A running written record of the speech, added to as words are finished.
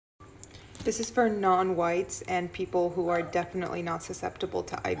This is for non-whites and people who are definitely not susceptible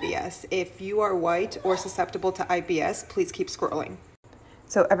to IBS. If you are white or susceptible to IBS, please keep scrolling.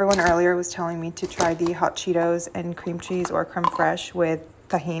 So everyone earlier was telling me to try the hot Cheetos and cream cheese or creme fraiche with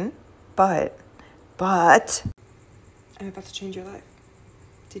tahini, but I'm about to change your life.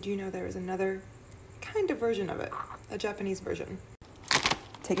 Did you know there is another kind of version of it? A Japanese version.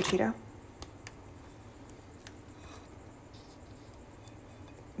 Take a Cheeto.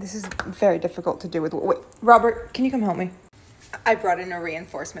 This is very difficult to do with, wait, Robert, can you come help me? I brought in a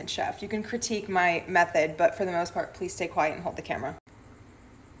reinforcement chef. You can critique my method, but for the most part, please stay quiet and hold the camera.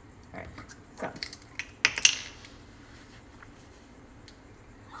 All right, go.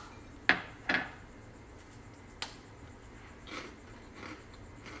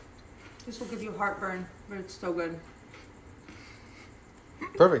 This will give you heartburn, but it's so good.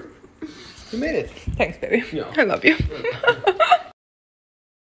 Perfect. You made it. Thanks, baby. Yeah. I love you.